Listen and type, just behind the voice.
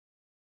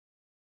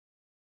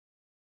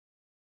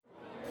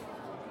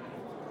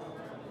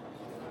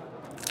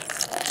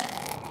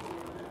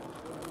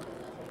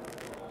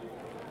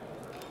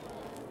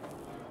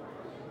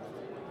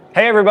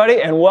Hey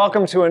everybody, and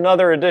welcome to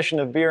another edition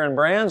of Beer and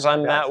Brands.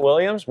 I'm Matt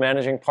Williams,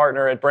 Managing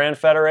Partner at Brand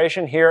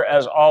Federation, here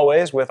as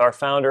always with our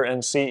founder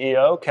and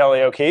CEO, Kelly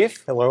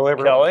O'Keefe. Hello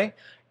everyone. Kelly,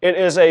 it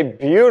is a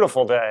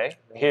beautiful day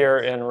here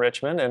in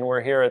Richmond, and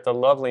we're here at the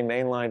lovely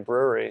Mainline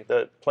Brewery.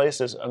 The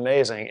place is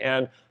amazing,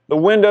 and the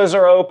windows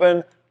are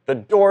open, the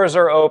doors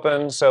are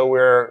open, so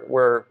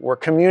we're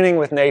communing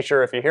with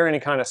nature. If you hear any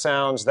kind of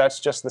sounds, that's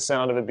just the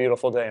sound of a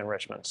beautiful day in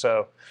Richmond.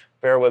 So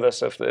bear with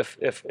us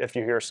if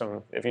you hear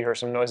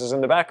some noises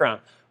in the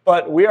background.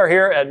 But we are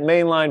here at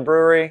Mainline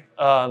Brewery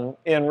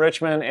in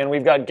Richmond, and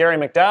we've got Gary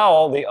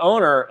McDowell, the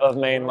owner of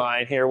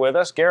Mainline, here with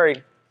us.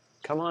 Gary,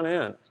 come on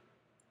in.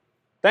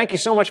 Thank you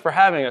so much for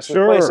having us.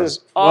 Sure. This place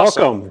is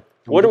awesome. Welcome.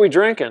 What are we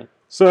drinking?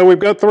 So we've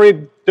got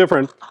three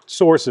different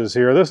sources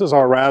here. This is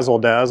our Razzle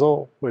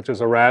Dazzle, which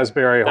is a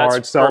raspberry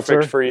hard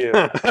seltzer. That's perfect for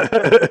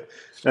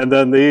you. And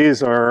then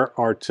these are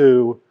our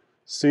two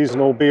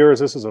seasonal beers.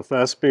 This is a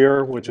Fest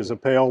beer, which is a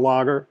pale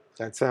lager.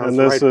 That sounds And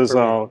this right is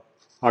for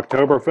me.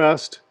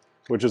 Oktoberfest,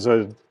 which is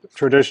a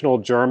traditional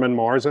German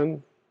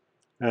Marzen.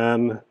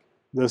 And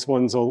this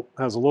one's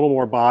has a little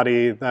more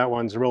body. That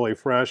one's really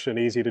fresh and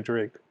easy to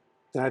drink.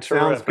 That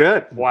Terrific. sounds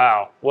good.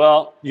 Wow.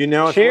 Well, You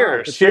know it's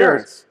cheers. right.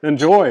 Cheers.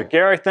 Enjoy.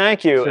 Gary,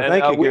 thank you. Sure, And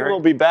thank you, we Gary.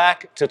 will be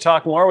back to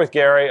talk more with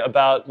Gary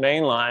about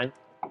Mainline.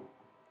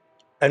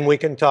 And we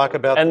can talk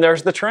about And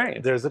there's the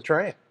train. there's a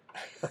train.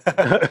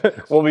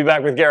 We'll be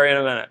back with Gary in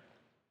a minute.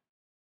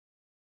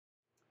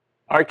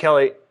 All right,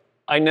 Kelly,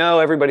 I know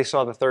everybody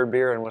saw the third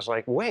beer and was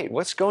like, wait,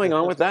 what's going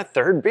on with that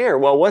third beer?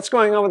 Well, what's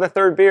going on with the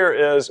third beer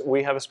is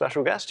we have a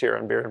special guest here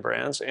on Beer and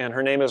Brands, and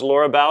her name is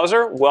Laura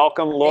Bowser.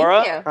 Welcome,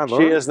 Laura. Thank you. Hi, She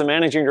Laura. is the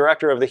Managing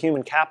Director of the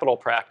Human Capital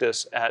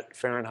Practice at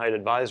Fahrenheit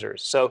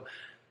Advisors. So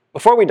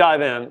before we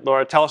dive in,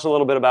 Laura, tell us a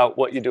little bit about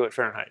what you do at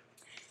Fahrenheit.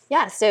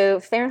 Yeah, so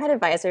Fahrenheit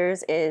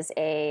Advisors is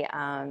a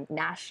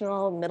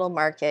national middle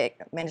market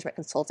management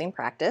consulting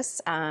practice.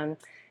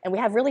 And we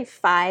have really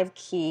 5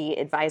 key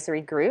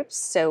advisory groups.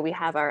 So we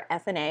have our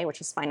F&A, which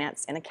is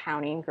Finance and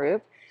Accounting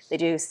group. They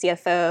do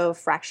CFO,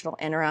 fractional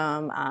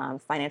interim,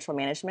 financial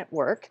management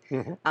work.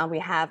 We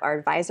have our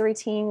advisory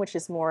team, which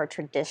is more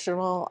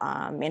traditional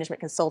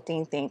management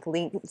consulting, think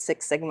Lean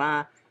Six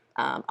Sigma,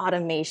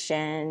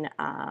 automation,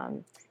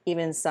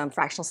 even some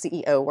fractional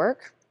CEO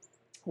work.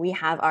 We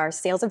have our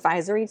sales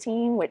advisory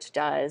team, which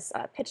does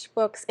pitch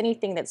books,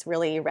 anything that's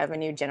really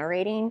revenue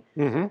generating,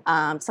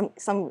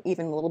 some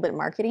even a little bit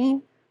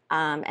marketing.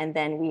 And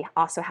then we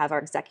also have our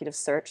executive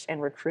search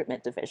and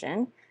recruitment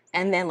division.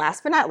 And then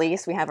last but not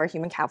least, we have our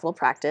human capital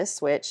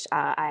practice, which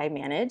I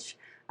manage.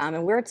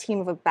 And we're a team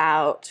of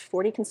about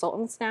 40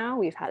 consultants now.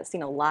 We've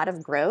seen a lot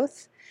of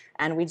growth.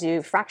 And we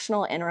do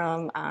fractional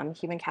interim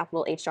human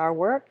capital HR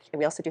work. And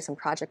we also do some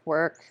project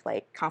work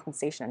like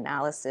compensation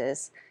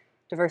analysis,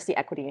 diversity,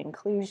 equity, and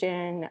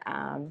inclusion,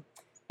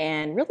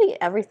 and really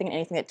everything and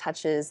anything that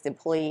touches the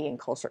employee and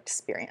culture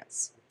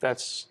experience.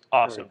 That's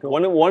awesome. cool.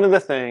 One of the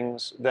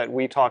things that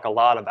we talk a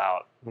lot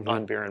about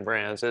on Beer and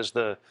Brands is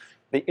the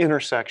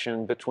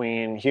intersection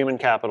between human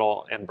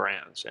capital and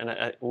brands.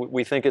 And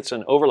we think it's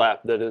an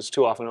overlap that is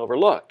too often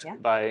overlooked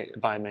by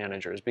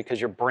managers, because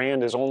your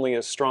brand is only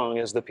as strong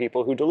as the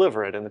people who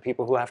deliver it and the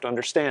people who have to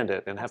understand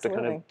it and have to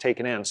kind of take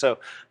it in. So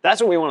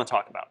that's what we want to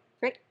talk about.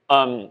 Great.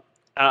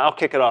 I'll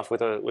kick it off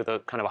with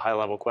a kind of a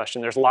high-level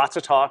question. There's lots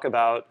of talk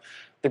about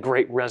the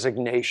Great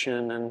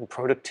Resignation and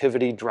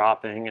productivity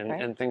dropping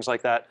and things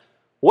like that.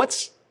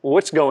 What's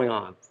going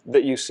on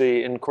that you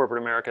see in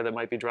corporate America that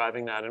might be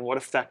driving that, and what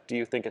effect do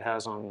you think it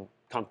has on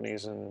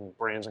companies and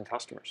brands and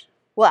customers?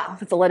 Well,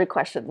 it's a loaded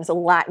question. There's a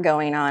lot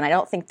going on. I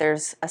don't think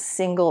there's a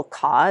single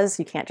cause.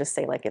 You can't just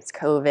say like it's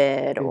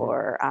COVID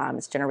or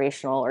it's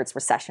generational or it's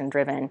recession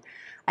driven.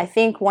 I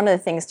think one of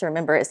the things to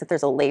remember is that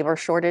there's a labor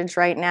shortage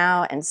right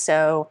now. And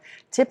so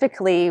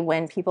typically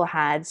when people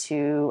had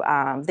to,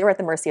 they were at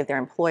the mercy of their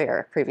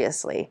employer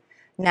previously.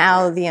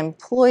 Now the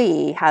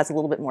employee has a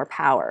little bit more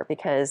power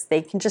because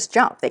they can just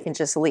jump, they can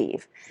just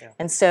leave.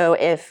 And so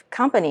if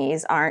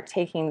companies aren't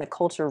taking the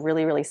culture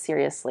really, really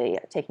seriously,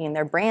 taking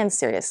their brand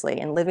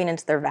seriously and living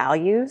into their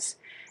values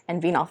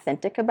and being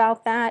authentic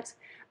about that,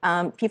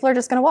 people are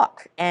just gonna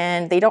walk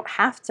and they don't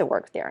have to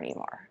work there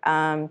anymore.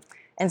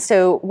 And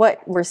so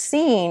what we're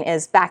seeing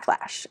is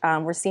backlash.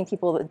 We're seeing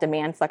people that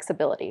demand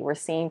flexibility. We're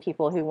seeing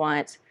people who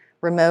want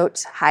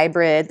remote,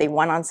 hybrid, they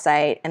want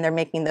on-site, and they're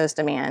making those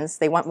demands.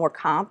 They want more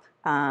comp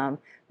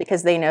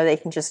because they know they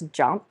can just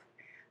jump.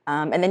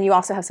 And then you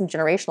also have some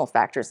generational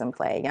factors in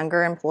play.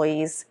 Younger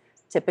employees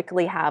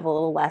typically have a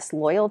little less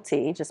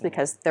loyalty just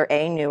because they're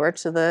newer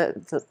to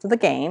the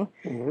game,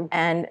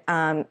 and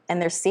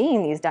they're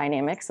seeing these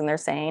dynamics and they're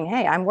saying,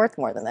 hey, I'm worth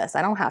more than this.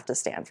 I don't have to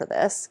stand for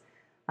this.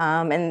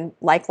 And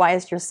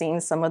likewise, you're seeing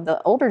some of the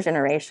older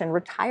generation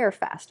retire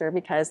faster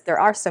because there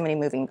are so many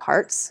moving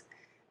parts.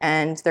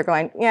 And they're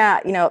going, yeah,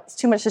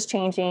 too much is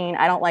changing.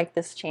 I don't like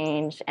this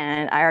change.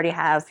 And I already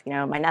have,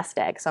 my nest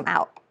egg, so I'm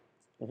out.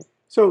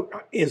 So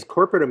is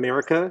corporate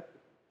America,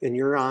 in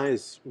your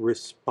eyes,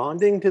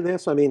 responding to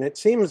this? I mean, it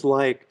seems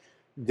like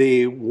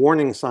the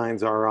warning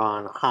signs are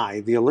on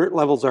high. The alert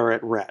levels are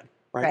at red.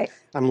 right? Right.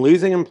 I'm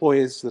losing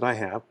employees that I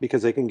have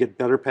because they can get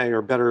better pay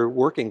or better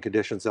working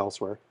conditions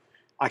elsewhere.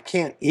 I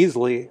can't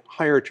easily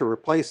hire to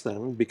replace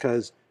them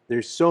because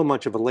there's so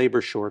much of a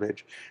labor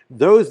shortage.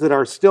 Those that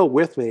are still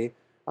with me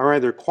are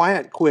either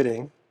quiet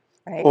quitting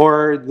Right.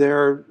 or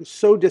they're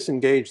so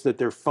disengaged that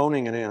they're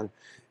phoning it in.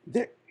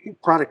 Their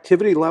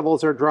productivity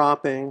levels are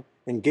dropping,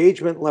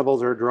 engagement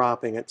levels are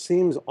dropping. It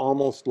seems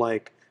almost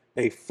like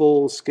a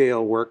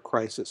full-scale work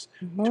crisis.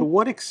 To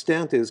what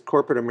extent is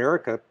corporate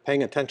America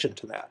paying attention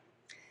to that?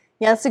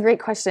 Yeah, that's a great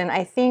question.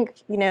 I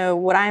think,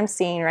 what I'm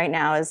seeing right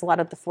now is a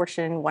lot of the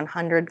Fortune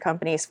 100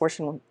 companies,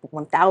 Fortune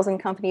 1000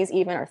 companies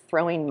even are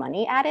throwing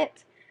money at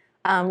it,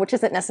 which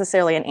isn't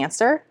necessarily an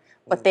answer,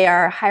 but they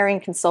are hiring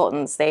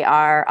consultants. They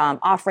are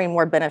offering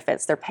more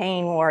benefits. They're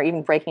paying more,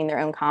 even breaking their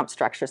own comp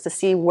structures to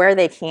see where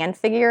they can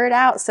figure it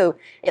out. So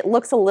it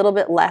looks a little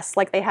bit less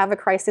like they have a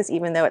crisis,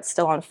 even though it's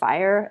still on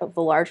fire of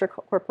the larger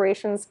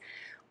corporations.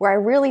 Where I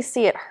really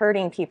see it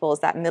hurting people is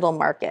that middle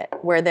market,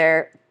 where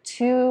they're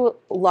too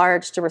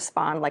large to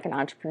respond like an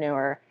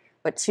entrepreneur,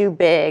 but too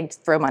big to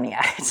throw money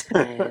at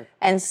it.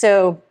 And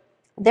so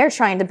they're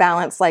trying to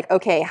balance like,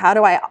 okay, how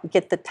do I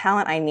get the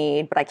talent I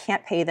need, but I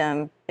can't pay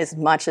them as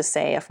much as,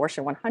 say, a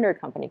Fortune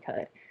 100 company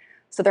could.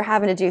 So they're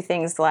having to do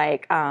things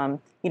like,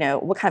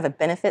 what kind of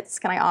benefits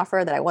can I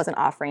offer that I wasn't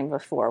offering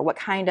before? What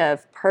kind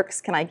of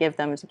perks can I give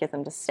them to get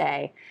them to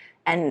stay?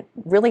 And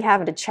really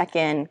having to check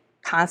in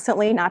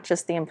constantly, not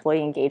just the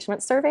employee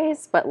engagement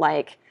surveys, but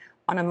like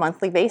on a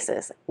monthly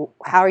basis.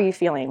 How are you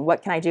feeling?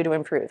 What can I do to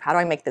improve? How do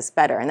I make this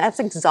better? And that's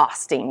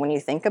exhausting when you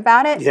think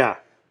about it. Yeah.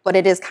 But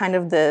it is kind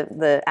of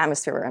the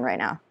atmosphere we're in right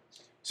now.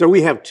 So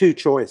we have two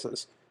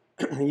choices.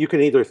 You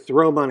can either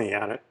throw money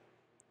at it,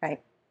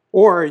 Right.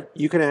 or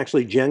you can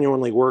actually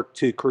genuinely work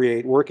to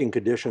create working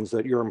conditions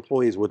that your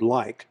employees would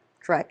like.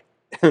 Correct.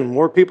 And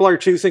more people are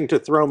choosing to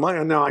throw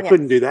money. No, I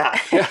couldn't do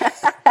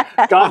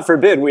that. God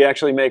forbid we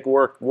actually make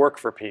work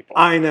for people.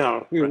 I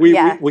know.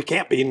 Yeah. We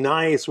can't be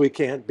nice. We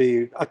can't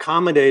be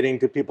accommodating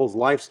to people's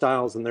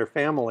lifestyles and their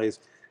families.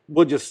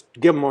 We'll just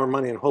give them more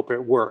money and hope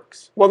it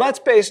works. Well, that's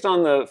based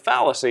on the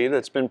fallacy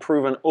that's been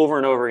proven over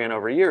and over again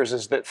over years,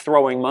 is that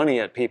throwing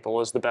money at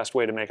people is the best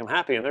way to make them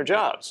happy in their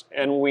jobs.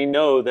 And we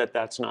know that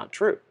that's not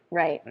true.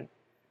 Right.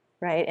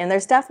 Right. And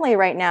there's definitely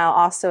right now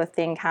also a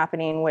thing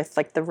happening with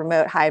like the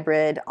remote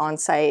hybrid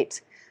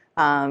on-site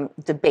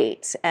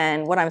debate.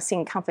 And what I'm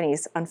seeing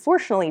companies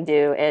unfortunately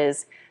do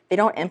is they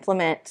don't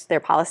implement their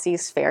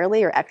policies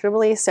fairly or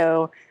equitably.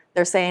 So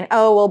they're saying,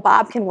 oh, well,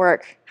 Bob can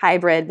work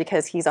hybrid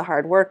because he's a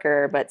hard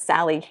worker, but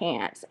Sally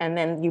can't. And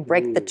then you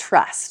break the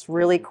trust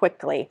really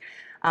quickly.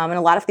 And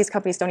a lot of these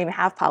companies don't even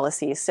have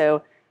policies.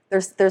 So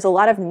there's a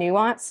lot of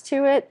nuance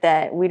to it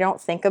that we don't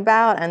think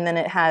about, and then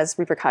it has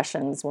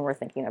repercussions when we're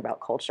thinking about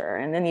culture,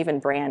 and then even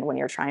brand when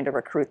you're trying to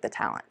recruit the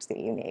talent that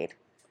you need.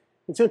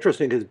 It's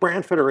interesting because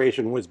Brand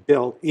Federation was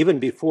built even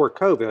before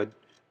COVID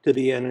to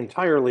be an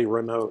entirely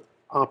remote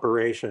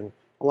operation,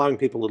 allowing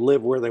people to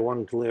live where they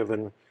wanted to live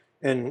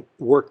and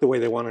work the way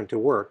they wanted to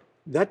work.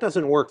 That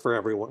doesn't work for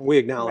everyone. We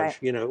acknowledge,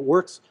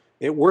 Right.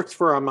 It works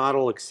for our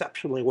model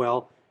exceptionally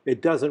well.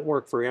 It doesn't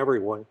work for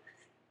everyone.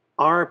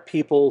 Are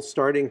people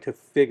starting to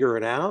figure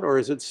it out, or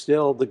is it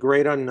still the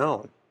great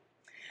unknown?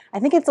 I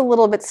think it's a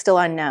little bit still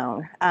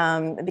unknown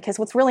because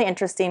what's really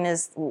interesting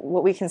is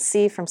what we can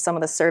see from some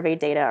of the survey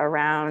data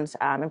around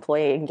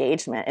employee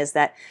engagement is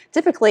that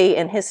typically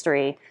in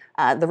history,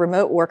 the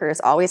remote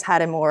workers always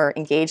had a more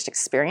engaged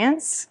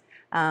experience.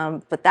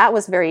 But that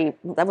was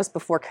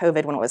before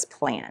COVID when it was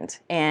planned.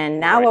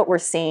 And now Right. what we're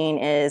seeing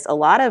is a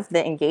lot of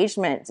the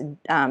engagement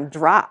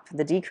drop,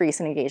 the decrease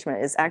in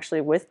engagement is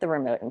actually with the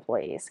remote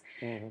employees.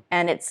 Mm-hmm.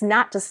 And it's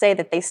not to say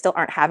that they still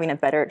aren't having a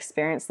better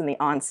experience than the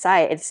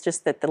on-site. It's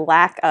just that the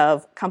lack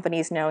of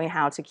companies knowing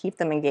how to keep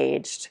them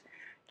engaged,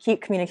 keep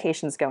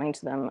communications going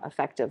to them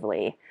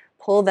effectively,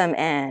 pull them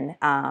in,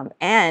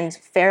 and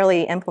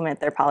fairly implement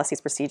their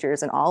policies,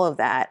 procedures, and all of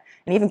that,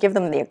 and even give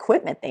them the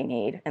equipment they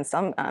need in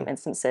some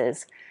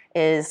instances,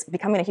 is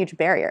becoming a huge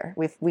barrier.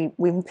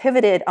 We've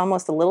pivoted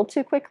almost a little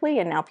too quickly,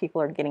 and now people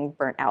are getting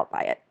burnt out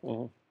by it.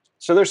 Mm-hmm.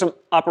 So there's some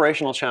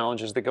operational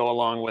challenges that go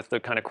along with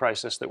the kind of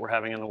crisis that we're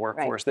having in the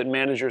workforce that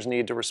managers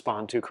need to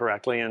respond to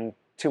correctly, and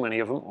too many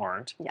of them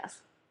aren't.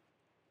 Yes.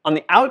 On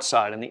the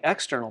outside and the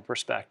external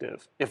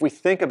perspective, if we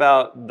think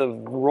about the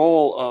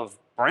role of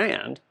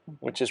brand,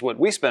 which is what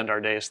we spend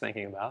our days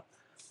thinking about,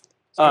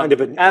 kind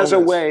of an as a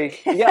illness. way,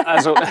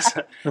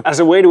 as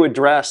a way to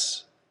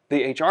address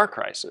the HR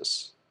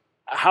crisis,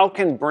 how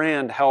can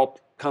brand help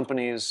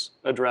companies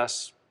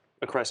address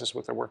a crisis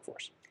with their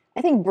workforce?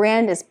 I think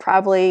brand is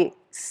probably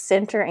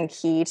center and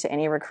key to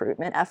any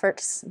recruitment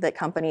efforts that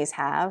companies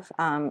have.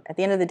 At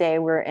the end of the day,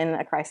 we're in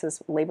a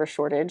crisis labor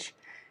shortage,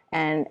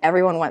 and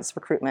everyone wants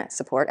recruitment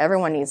support.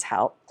 Everyone needs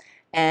help.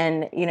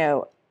 And,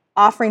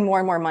 offering more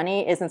and more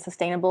money isn't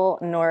sustainable,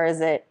 nor does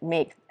it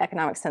make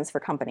economic sense for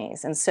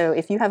companies. And so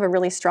if you have a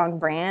really strong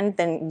brand,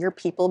 then your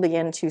people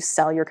begin to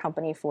sell your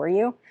company for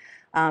you,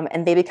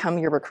 and they become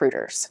your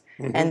recruiters.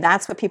 Mm-hmm. And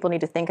that's what people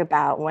need to think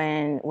about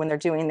when they're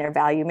doing their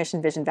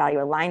mission, vision,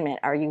 value alignment.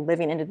 Are you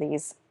living into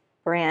these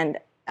brand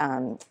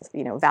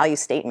value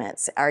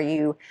statements? Are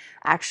you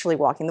actually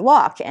walking the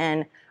walk?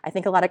 And I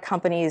think a lot of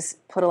companies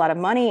put a lot of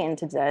money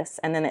into this,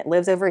 and then it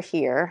lives over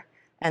here,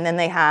 and then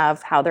they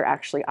have how they're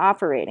actually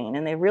operating.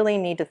 And they really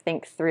need to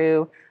think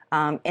through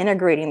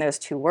integrating those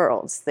two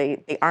worlds.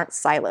 They aren't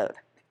siloed.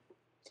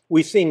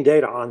 We've seen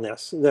data on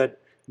this,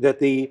 that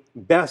the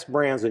best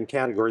brands in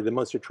category, the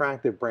most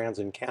attractive brands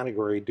in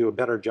category, do a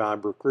better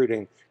job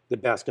recruiting the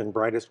best and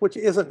brightest, which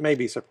isn't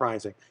maybe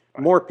surprising.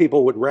 More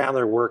people would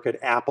rather work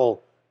at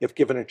Apple if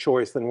given a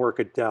choice than work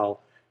at Dell.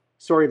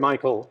 Sorry,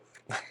 Michael,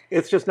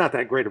 it's just not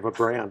that great of a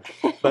brand.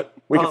 But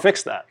We can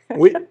fix that.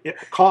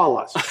 Call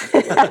us.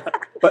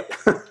 But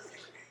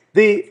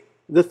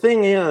the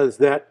thing is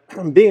that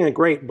being a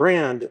great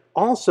brand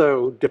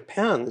also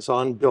depends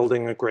on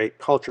building a great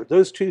culture.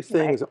 Those two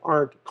things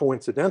aren't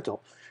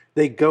coincidental.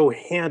 They go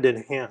hand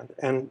in hand.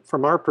 And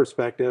from our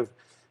perspective,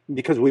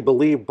 because we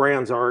believe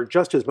brands are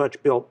just as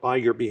much built by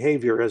your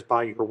behavior as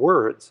by your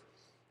words,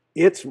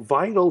 it's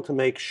vital to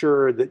make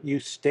sure that you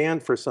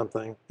stand for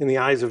something in the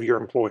eyes of your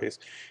employees,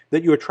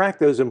 that you attract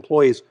those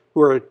employees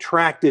who are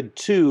attracted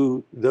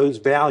to those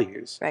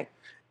values. Right.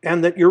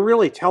 And that you're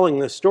really telling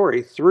this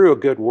story through a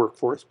good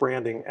workforce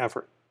branding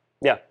effort.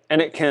 Yeah,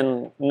 and it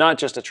can not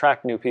just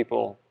attract new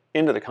people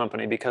into the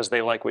company because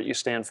they like what you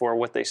stand for,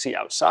 what they see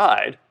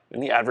outside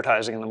in the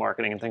advertising and the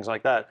marketing and things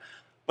like that,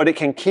 but it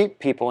can keep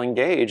people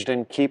engaged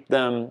and keep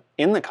them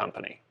in the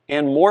company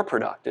and more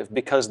productive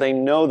because they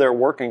know they're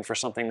working for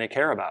something they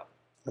care about.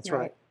 That's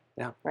right.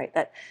 Yeah. Right.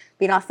 That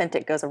being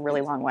authentic goes a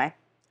really long way.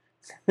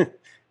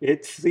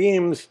 It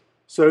seems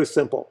so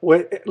simple.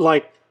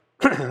 Like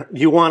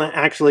you want to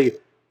actually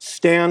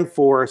stand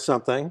for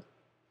something,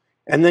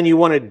 and then you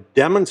want to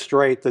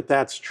demonstrate that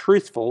that's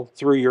truthful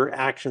through your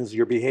actions,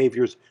 your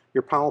behaviors,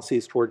 your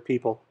policies toward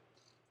people.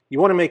 You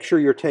want to make sure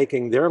you're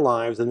taking their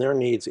lives and their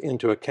needs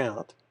into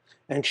account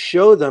and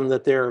show them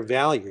that they're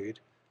valued,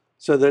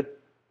 so that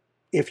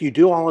if you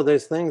do all of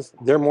those things,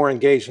 they're more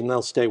engaged and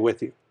they'll stay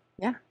with you.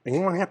 Yeah. And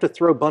you don't have to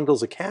throw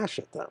bundles of cash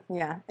at them.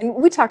 Yeah. And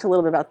we talked a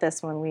little bit about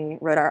this when we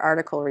wrote our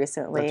article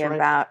recently. That's right.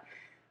 About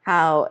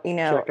how,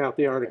 Check out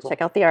the article.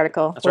 Check out the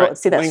article. That's right.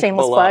 See that Link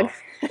shameless below.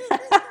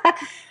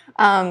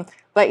 plug?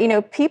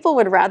 But people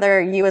would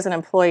rather you as an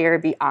employer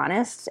be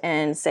honest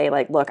and say,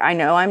 like, look, I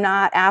know I'm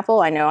not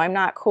Apple, I know I'm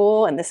not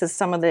cool, and this is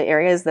some of the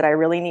areas that I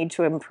really need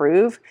to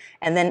improve,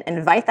 and then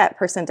invite that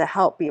person to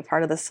help be a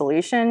part of the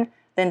solution,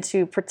 than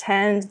to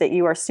pretend that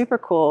you are super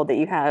cool, that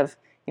you have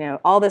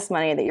all this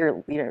money, that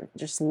you're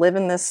just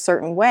living this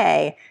certain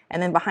way,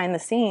 and then behind the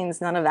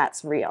scenes, none of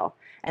that's real.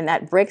 And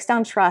that breaks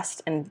down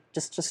trust and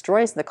just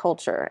destroys the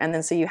culture. And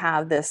then so you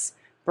have this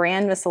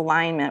brand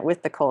misalignment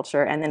with the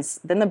culture, and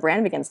then the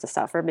brand begins to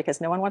suffer because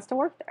no one wants to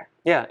work there.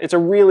 Yeah, it's a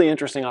really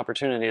interesting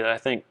opportunity that I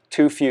think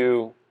too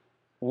few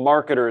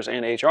marketers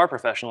and HR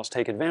professionals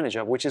take advantage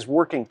of, which is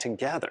working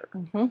together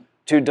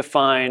to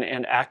define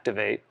and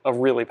activate a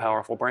really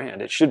powerful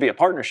brand. It should be a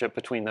partnership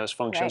between those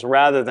functions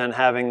rather than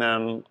having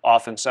them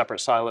off in separate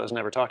silos,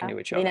 never talking to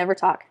each other. They never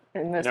talk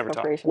in most Never talk.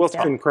 corporations. We'll It's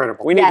talk.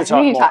 incredible. We need to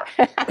talk more.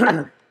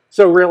 talk.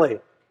 So really,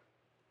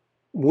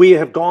 we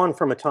have gone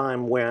from a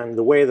time when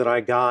the way that I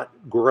got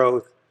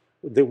growth,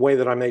 the way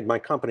that I made my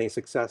company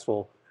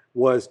successful,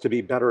 was to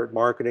be better at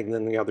marketing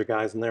than the other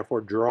guys and therefore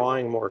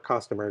drawing more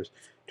customers,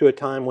 to a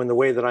time when the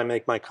way that I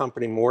make my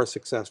company more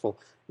successful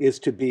is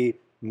to be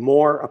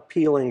more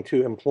appealing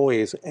to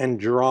employees and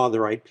draw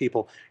the right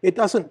people. It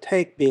doesn't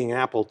take being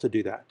Apple to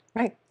do that.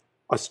 Right.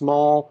 A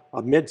small,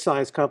 a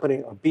mid-sized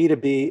company, a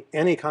B2B,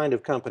 any kind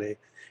of company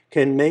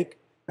can make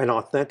an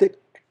authentic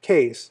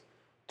case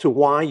to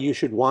why you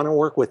should want to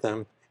work with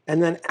them,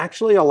 and then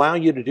actually allow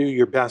you to do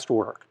your best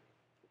work.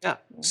 Yeah.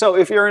 So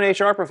if you're an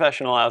HR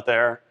professional out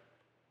there,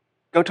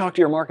 go talk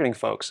to your marketing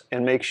folks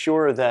and make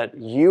sure that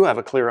you have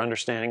a clear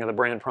understanding of the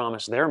brand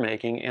promise they're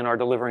making and are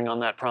delivering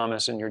on that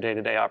promise in your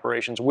day-to-day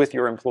operations with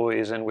your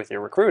employees and with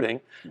your recruiting.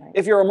 Right.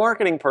 If you're a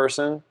marketing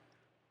person,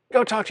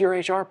 go talk to your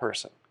HR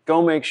person.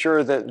 Go make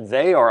sure that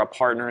they are a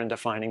partner in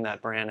defining that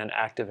brand and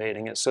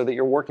activating it so that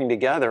you're working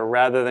together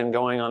rather than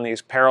going on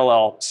these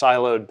parallel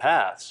siloed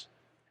paths.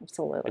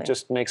 Absolutely. It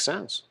just makes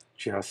sense.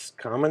 Just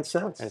common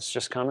sense. It's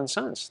just common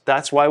sense.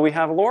 That's why we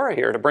have Laura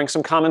here, to bring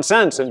some common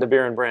sense into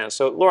beer and brands.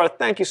 So Laura,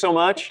 thank you so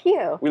much. Thank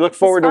you. We look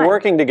forward to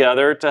working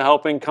together to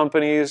helping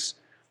companies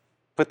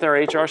put their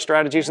HR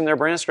strategies and their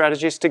brand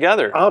strategies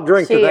together. I'll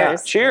drink to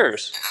that.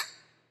 Cheers.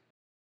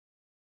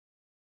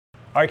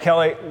 All right,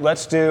 Kelly,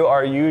 let's do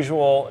our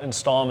usual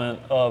installment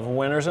of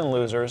winners and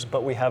losers,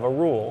 but we have a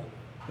rule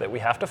that we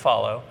have to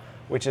follow,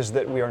 which is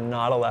that we are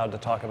not allowed to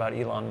talk about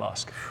Elon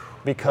Musk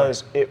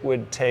because it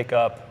would take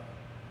up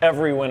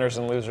every winners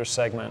and losers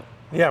segment.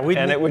 Yeah,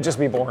 it would just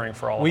be boring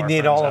for all of our we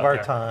need friends all of out our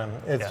there. time.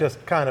 It's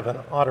just kind of an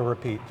auto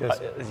repeat.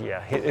 Just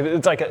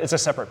It's a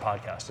separate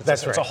podcast.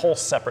 It's a whole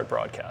separate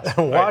broadcast.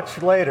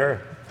 watch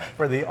later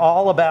for the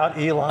All About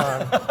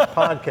Elon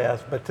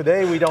podcast. But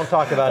today we don't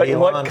talk about Elon.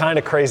 What kind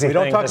of crazy We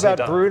don't thing talk has he about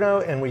done? Bruno,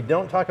 and we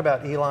don't talk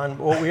about Elon.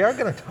 What we are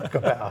going to talk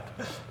about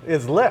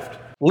is Lyft.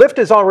 Lyft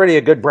is already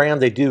a good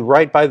brand. They do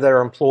right by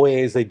their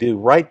employees. They do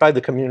right by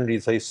the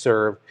communities they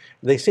serve.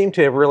 They seem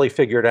to have really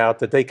figured out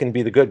that they can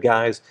be the good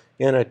guys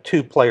in a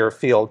two-player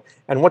field.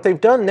 And what they've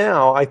done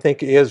now, I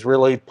think, is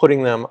really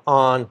putting them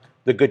on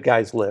the good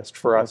guys list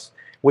for us,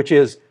 which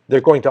is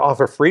they're going to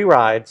offer free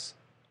rides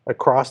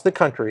across the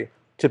country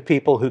to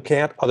people who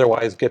can't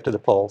otherwise get to the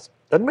polls.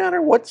 Doesn't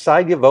matter what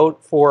side you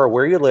vote for or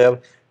where you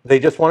live. They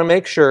just want to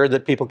make sure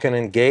that people can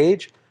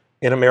engage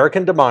in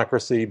American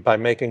democracy by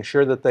making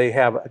sure that they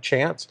have a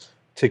chance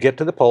to get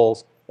to the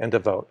polls and to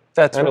vote.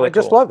 That's and really I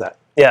just cool. love that.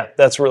 Yeah,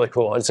 that's really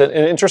cool. It's an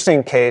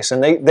interesting case,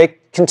 and they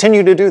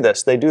continue to do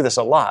this. They do this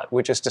a lot,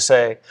 which is to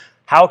say,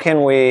 how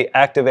can we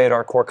activate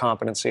our core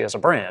competency as a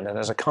brand and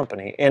as a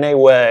company in a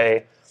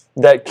way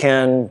that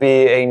can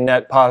be a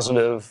net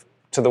positive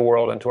to the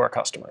world and to our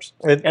customers?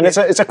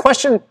 It's a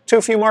question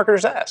too few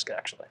marketers ask,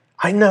 actually.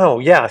 I know,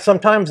 yeah.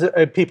 Sometimes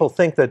people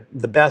think that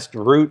the best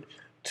route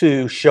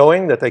to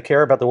showing that they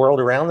care about the world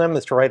around them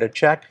is to write a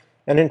check.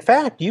 And in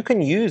fact, you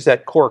can use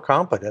that core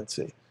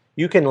competency.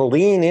 You can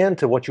lean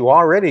into what you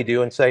already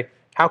do and say,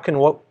 how can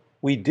what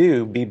we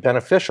do be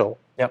beneficial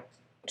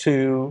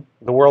to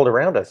the world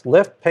around us?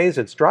 Lyft pays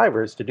its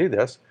drivers to do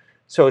this,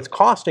 so it's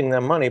costing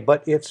them money,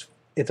 but it's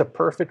a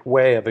perfect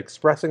way of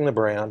expressing the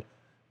brand.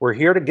 We're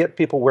here to get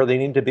people where they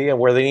need to be, and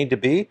where they need to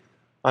be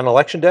on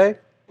election day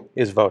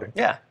is voting.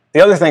 Yeah.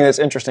 The other thing that's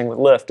interesting with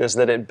Lyft is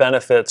that it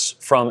benefits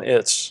from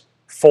its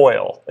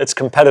foil, its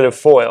competitive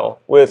foil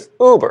with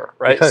Uber,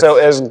 right? Yes. So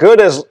as good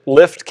as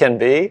Lyft can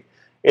be,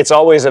 it's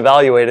always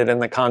evaluated in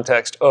the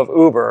context of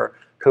Uber,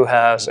 who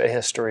has a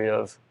history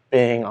of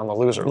being on the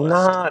loser list.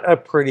 Not a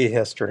pretty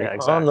history. Yeah,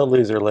 exactly. On the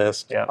loser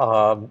list,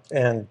 Yeah.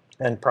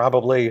 and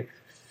probably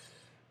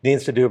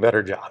needs to do a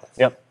better job.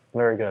 Yep,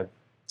 very good.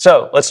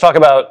 So let's talk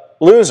about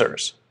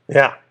losers.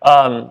 Yeah.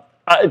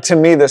 To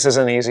me, this is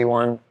an easy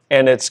one,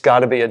 and it's got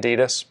to be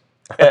Adidas.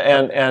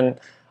 and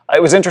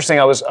it was interesting.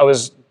 I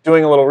was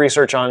doing a little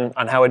research on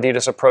how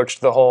Adidas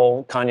approached the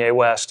whole Kanye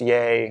West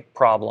yay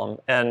problem,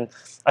 and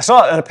I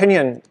saw an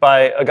opinion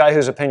by a guy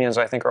whose opinions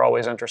I think are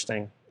always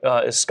interesting.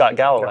 Is Scott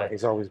Galloway,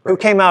 He's always who great.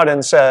 came out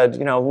and said,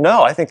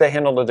 no, I think they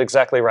handled it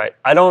exactly right.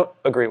 I don't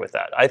agree with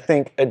that. I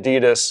think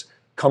Adidas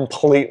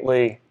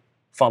completely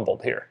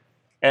fumbled here,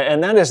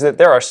 and that is that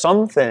there are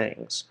some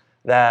things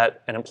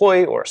that an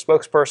employee or a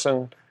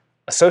spokesperson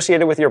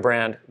associated with your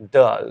brand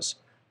does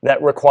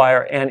that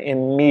require an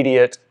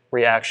immediate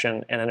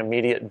reaction and an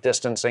immediate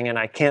distancing, and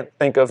I can't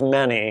think of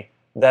many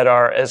that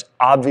are as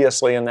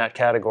obviously in that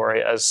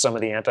category as some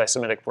of the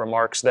anti-Semitic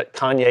remarks that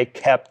Kanye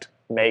kept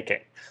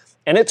making.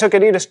 And it took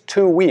Adidas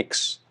 2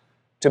 weeks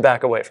to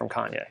back away from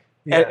Kanye.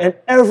 Yeah. And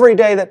every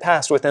day that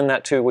passed within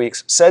that 2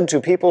 weeks said to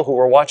people who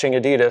were watching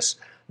Adidas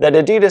that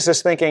Adidas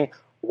is thinking,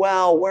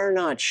 well, we're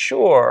not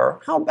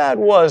sure. How bad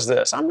was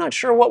this? I'm not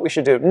sure what we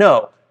should do.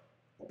 No,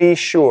 be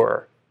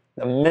sure.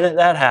 The minute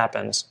that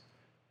happens,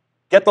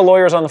 get the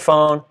lawyers on the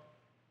phone,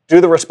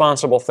 do the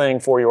responsible thing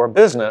for your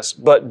business,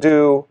 but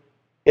do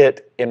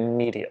it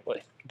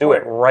immediately. Do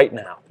it right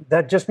now.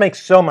 That just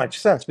makes so much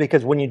sense,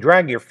 because when you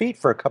drag your feet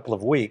for a couple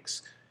of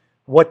weeks,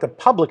 what the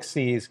public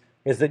sees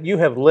is that you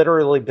have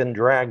literally been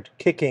dragged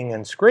kicking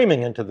and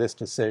screaming into this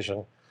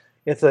decision.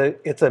 It's a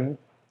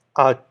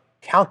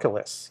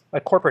calculus,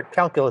 a corporate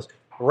calculus,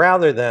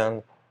 rather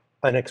than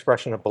an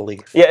expression of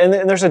belief. Yeah,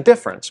 and there's a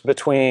difference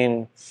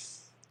between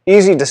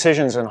easy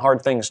decisions and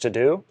hard things to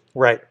do,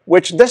 Right.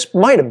 which this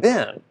might have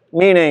been,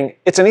 meaning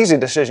it's an easy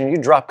decision. You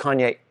drop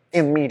Kanye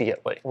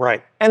immediately.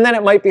 Right. And then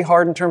it might be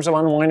hard in terms of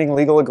unwinding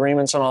legal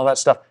agreements and all that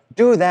stuff.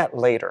 Do that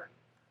later.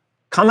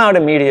 Come out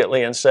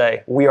immediately and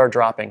say, we are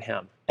dropping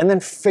him. And then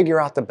figure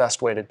out the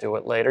best way to do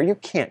it later. You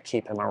can't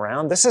keep him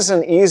around. This is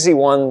an easy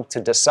one to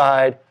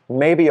decide,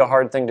 maybe a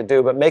hard thing to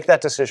do, but make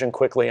that decision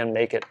quickly and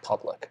make it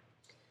public.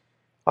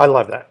 I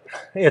love that.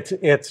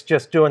 It's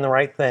just doing the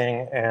right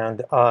thing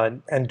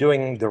and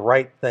doing the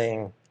right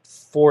thing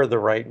for the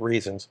right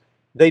reasons.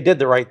 They did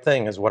the right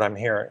thing, is what I'm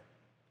hearing.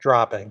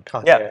 Dropping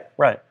Kanye. Yeah,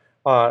 right.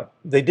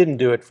 They didn't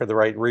do it for the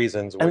right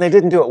reasons. And they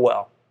didn't do it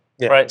well.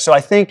 Yeah. Right. So I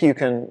think you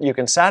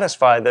can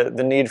satisfy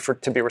the need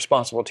to be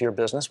responsible to your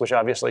business, which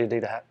obviously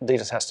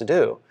Adidas has to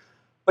do.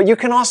 But you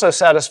can also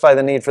satisfy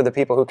the need for the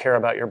people who care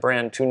about your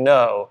brand to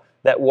know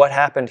that what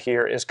happened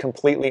here is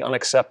completely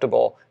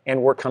unacceptable,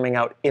 and we're coming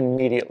out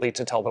immediately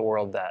to tell the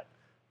world that.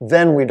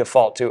 Then we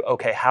default to,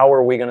 okay, how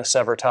are we going to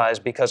sever ties?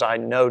 Because I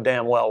know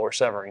damn well we're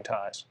severing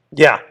ties.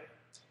 Yeah.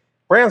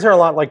 Brands are a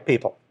lot like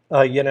people.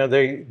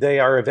 They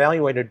are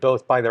evaluated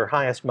both by their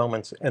highest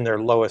moments and their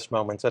lowest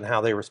moments and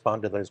how they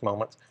respond to those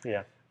moments.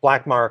 Yeah.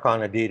 Black mark on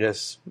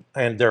Adidas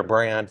and their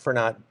brand for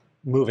not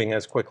moving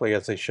as quickly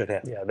as they should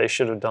have. Yeah, they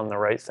should have done the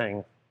right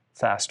thing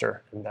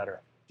faster and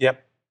better.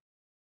 Yep.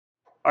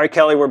 All right,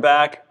 Kelly, we're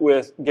back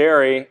with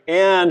Gary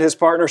and his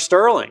partner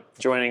Sterling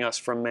joining us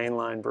from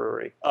Mainline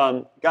Brewery.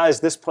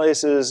 Guys, this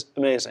place is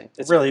amazing.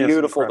 It's Really is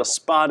beautiful. incredible. The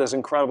spot is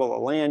incredible. The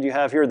land you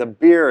have here, the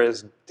beer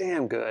is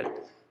damn good.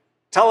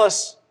 Tell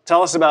us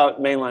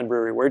about Mainline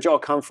Brewery. Where'd y'all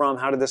come from?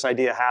 How did this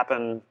idea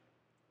happen?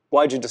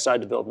 Why'd you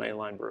decide to build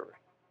Mainline Brewery?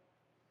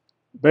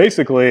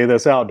 Basically,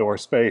 this outdoor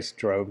space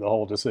drove the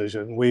whole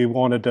decision. We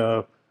wanted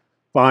to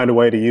find a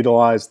way to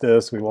utilize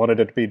this. We wanted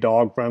it to be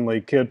dog friendly,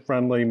 kid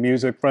friendly,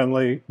 music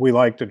friendly. We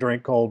like to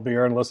drink cold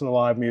beer and listen to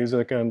live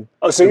music. And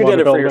Oh, so we you wanted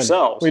did to it for build a venue.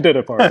 yourselves. We did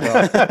it for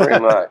ourselves. Pretty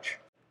much.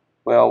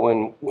 Well,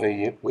 when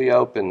we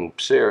opened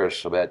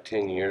Cirrus about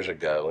 10 years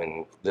ago,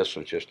 and this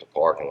was just a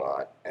parking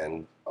lot,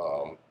 and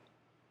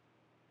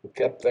we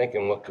kept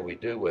thinking, what could we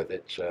do with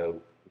it? So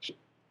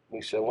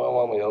we said, well,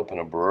 why don't we open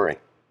a brewery?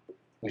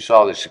 We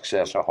saw the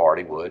success of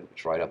Hardywood.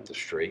 It's right up the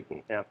street.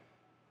 Yeah.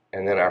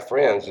 And then our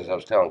friends, as I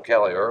was telling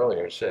Kelly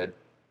earlier, said,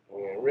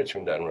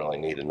 Richmond doesn't really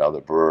need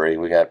another brewery.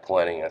 We got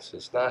plenty. I said,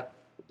 it's not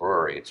a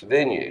brewery, it's a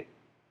venue.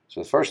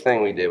 So the first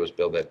thing we did was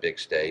build that big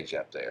stage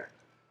up there.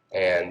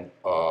 And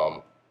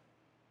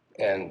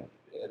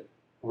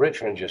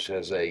Richmond just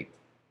has a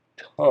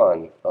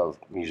ton of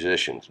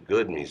musicians,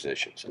 good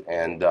musicians.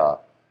 And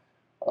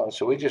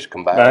so we just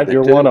combined Matt, the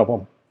you're two. one of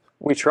them.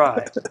 We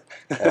tried.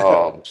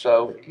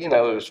 So, it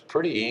was a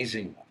pretty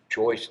easy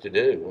choice to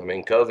do. I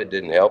mean, COVID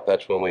didn't help.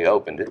 That's when we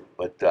opened it.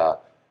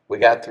 But we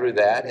got through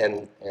that,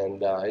 and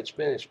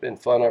it's been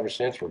fun ever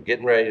since. We're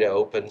getting ready to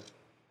open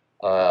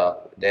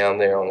down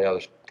there on the other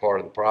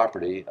part of the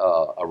property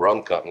a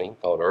rum company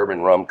called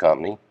Urban Rum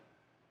Company,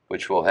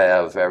 which will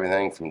have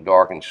everything from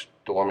dark and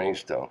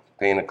stormies to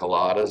pina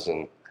coladas.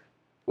 And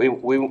we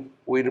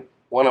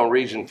want a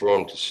reason for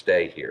them to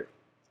stay here.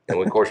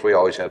 And, of course, we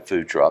always have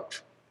food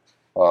trucks.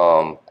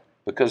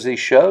 Because these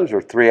shows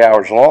are 3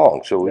 hours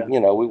long, so we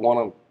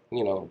want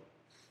to,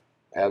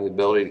 have the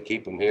ability to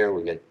keep them here.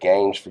 We got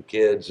games for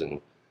kids,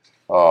 and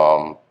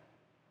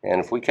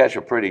if we catch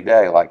a pretty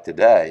day like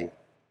today,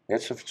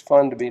 it's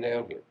fun to be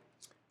down here.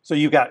 So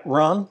you've got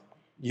rum,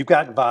 you've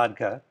got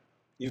vodka,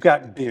 you've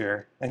got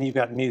beer, and you've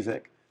got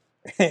music.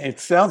 It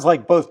sounds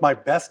like both my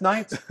best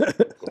nights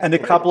and a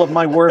couple of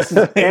my worst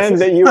nights. And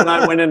that you and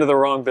I went into the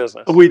wrong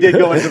business. We did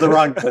go into the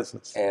wrong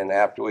business. And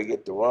after we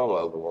get the rum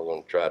over, we're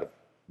going to try to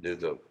do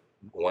the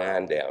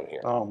wine down here.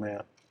 Oh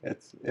man,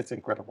 it's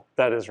incredible.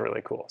 That is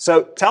really cool.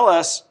 So tell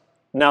us,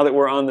 now that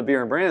we're on the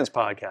Beer and Brands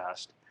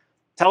podcast,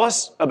 tell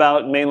us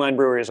about Mainline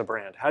Brewery as a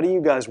brand. How do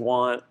you guys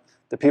want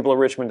the people of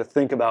Richmond to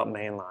think about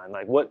Mainline?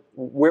 Like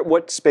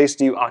what space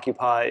do you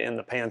occupy in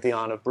the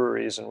pantheon of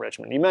breweries in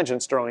Richmond? You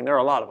mentioned Sterling. There are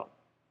a lot of them.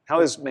 How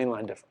is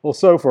Mainline different? Well,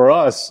 so for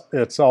us,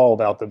 it's all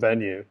about the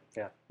venue.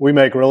 Yeah. We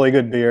make really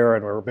good beer,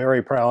 and we're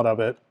very proud of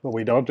it, but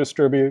we don't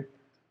distribute.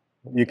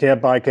 You can't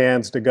buy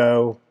cans to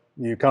go.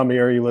 You come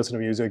here, you listen to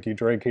music, you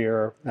drink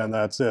here, and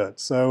that's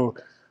it. So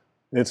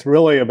it's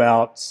really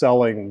about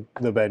selling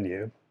the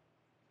venue.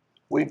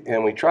 We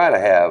try to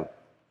have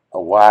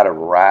a wider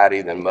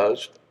variety than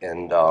most,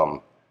 and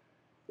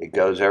it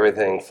goes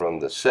everything from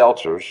the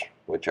seltzers,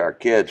 which our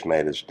kids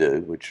made us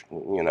do, which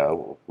we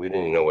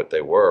didn't even know what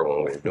they were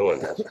when we were doing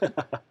this,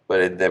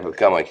 but they've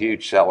become a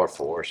huge seller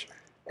for us,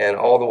 and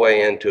all the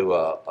way into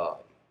a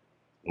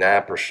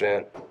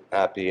 9%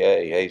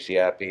 IPA, hazy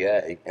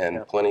IPA,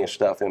 and plenty of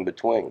stuff in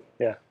between.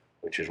 Yeah.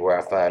 Which is where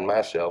I find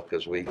myself,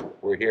 because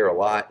we're here a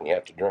lot, and you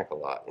have to drink a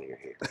lot when you're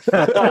here.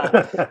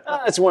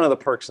 It's one of the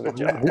perks of the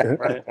job,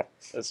 right?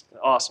 That's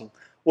awesome.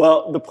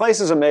 Well, the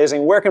place is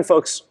amazing. Where can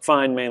folks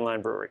find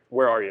Mainline Brewery?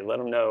 Where are you? Let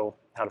them know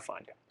how to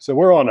find you. So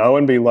we're on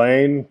Owenby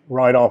Lane,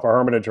 right off of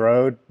Hermitage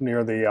Road,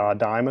 near the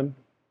Diamond.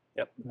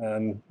 Yep.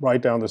 And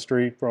right down the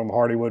street from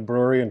Hardywood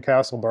Brewery in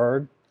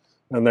Castleberg.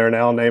 And they're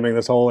now naming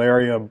this whole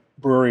area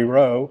Brewery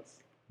Row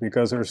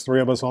because there's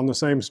three of us on the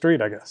same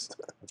street, I guess.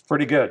 It's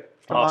pretty good.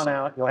 Come Awesome. on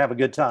out. You'll have a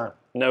good time.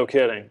 No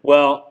kidding.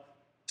 Well,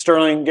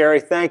 Sterling, Gary,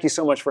 thank you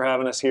so much for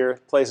having us here.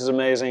 The place is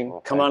amazing.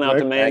 Come on out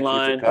to Thank you for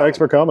Mainline. coming. Thanks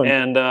for coming.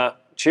 And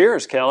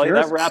cheers, Kelly.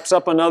 Cheers. That wraps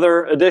up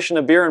another edition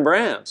of Beer and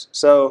Brands.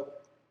 So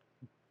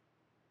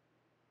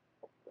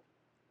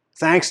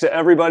thanks to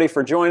everybody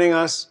for joining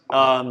us.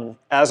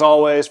 As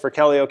always, for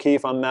Kelly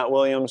O'Keefe, I'm Matt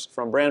Williams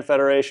from Brand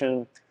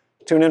Federation.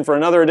 Tune in for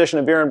another edition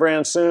of Beer and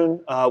Brands soon.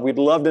 We'd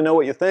love to know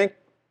what you think.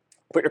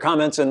 Put your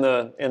comments in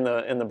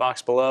the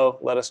box below.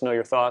 Let us know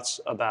your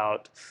thoughts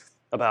about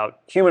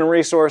human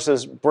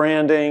resources,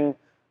 branding,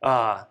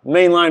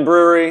 Mainline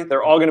Brewery.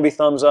 They're all going to be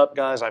thumbs up,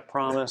 guys, I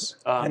promise.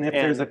 And if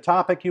there's a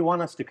topic you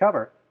want us to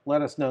cover,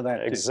 let us know that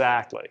too.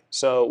 Exactly.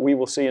 So we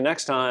will see you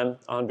next time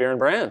on Beer and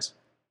Brands.